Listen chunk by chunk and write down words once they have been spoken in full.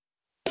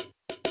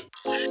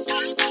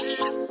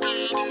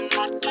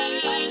Okay,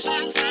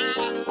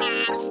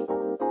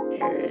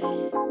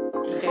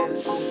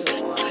 this is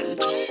the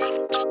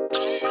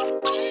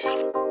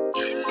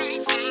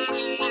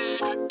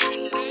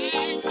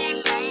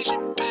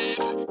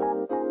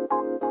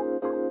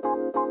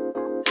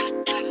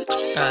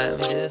Alright, let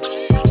me do this.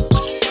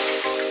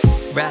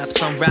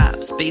 Raps on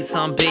raps, beats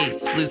on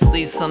beats, loose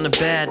leaves on the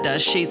bed,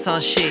 sheets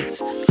on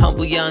sheets.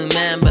 Humble young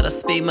man, but I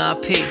speed my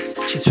piece.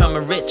 She's from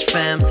a rich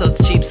fam, so it's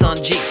jeeps on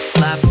jeeps.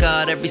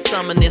 Lifeguard every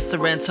summer near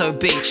Sorrento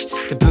Beach.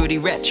 The booty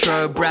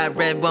retro, bright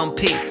red one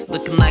piece.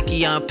 Looking like a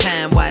young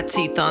Pam, white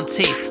teeth on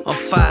teeth. On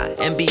fire,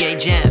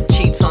 NBA jam,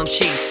 cheats on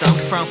cheats. I'm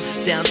from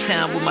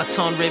downtown with my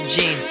torn ripped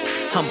jeans.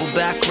 Humble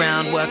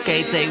background, work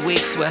 8-day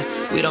weeks where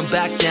we don't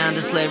back down,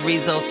 just let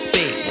results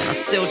speak. And I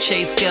still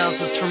chase girls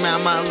that's from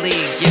out my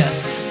league, yeah.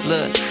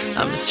 Look,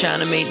 I'm just trying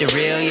to meet the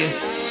real you.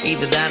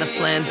 Either that or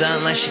slam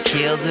dunk like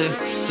Shaquille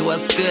do. So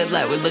what's good,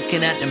 like we're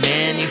looking at the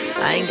menu.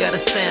 I ain't got a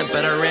cent,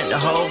 but I rent the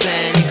whole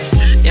venue.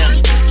 Yeah.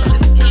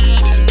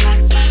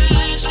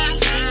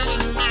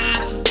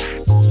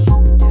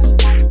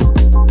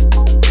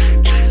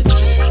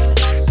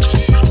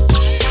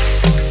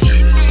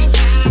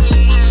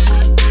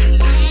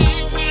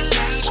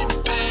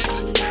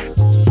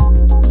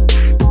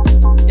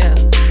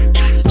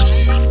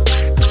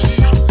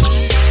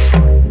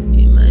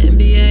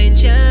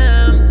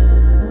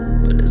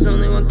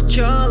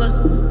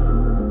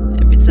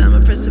 Every time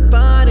I press the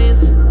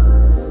buttons,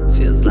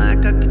 feels like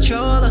I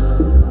control her.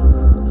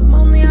 I'm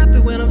only happy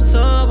when I'm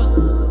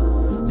sober.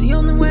 The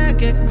only way I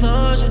get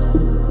closure,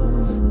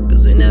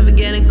 cause we're never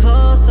getting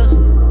closer.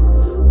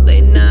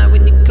 Late night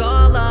when you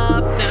call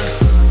up now.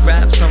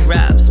 Raps on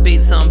raps,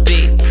 beats on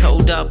beats.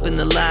 Hold up in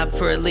the lab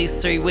for at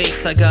least 3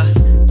 weeks. I got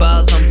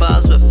bars on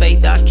bars, but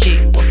faith I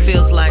keep. What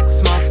feels like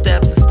small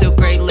steps is still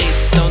great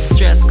leaps. Don't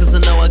stress, cause I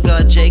know I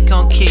got Jake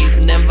on keys.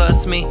 And then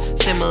verse me,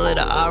 similar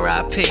to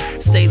R.I.P.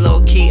 Stay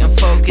low key and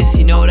focused,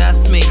 you know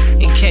that's me.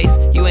 In case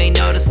you ain't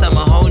noticed, I'm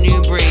a whole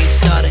new breed.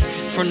 Started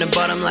from the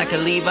bottom like a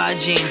Levi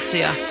jeans.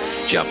 Yeah,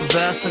 drop a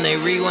verse and they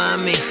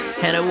rewind me.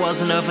 And it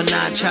wasn't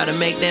overnight, try to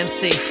make them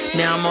see.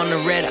 Now I'm on the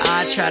red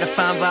eye, try to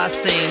find by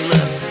scene.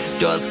 Look,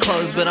 doors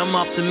closed, but I'm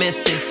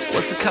optimistic.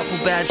 What's a couple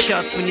bad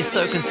shots when you're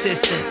so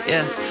consistent?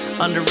 Yeah,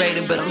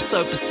 underrated, but I'm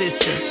so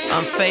persistent.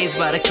 Unfazed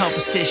by the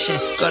competition,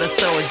 got us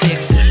so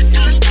addicted.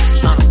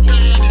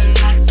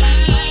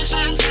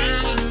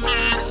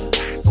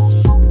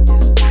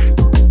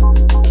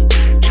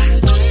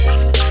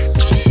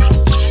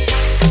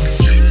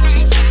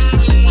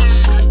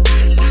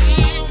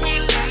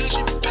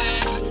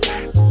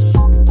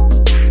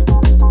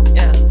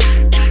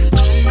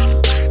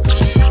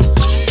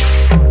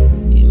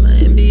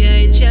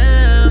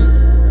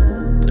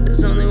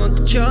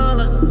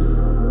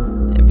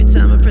 Every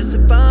time I press the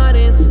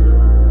buttons,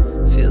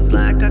 feels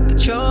like I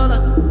control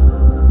her.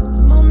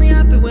 I'm only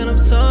happy when I'm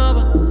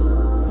sober.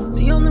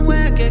 The only way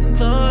I get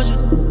closure,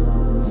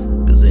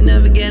 cause we're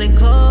never getting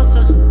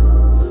closer.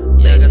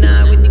 Late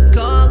night when you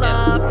call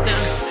up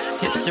now.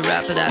 Hipster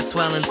rapper that's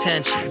well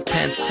intentioned.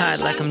 Pants tight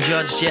like I'm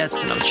George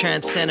Jetson. I'm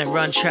transcendent,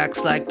 run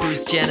tracks like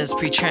Bruce Jenner's.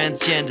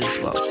 Pre-transgenders,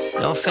 well,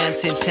 no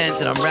fancy intent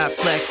and I'm rap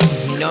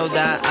flexing. You know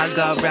that I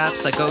got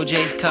raps like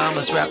OJ's car.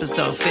 Most rappers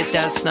don't fit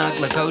that snug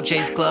like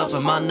OJ's glove.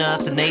 I'm on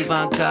nothing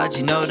avant-garde,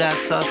 you know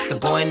that's us. The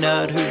boy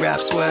nerd who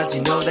raps words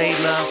you know they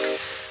love.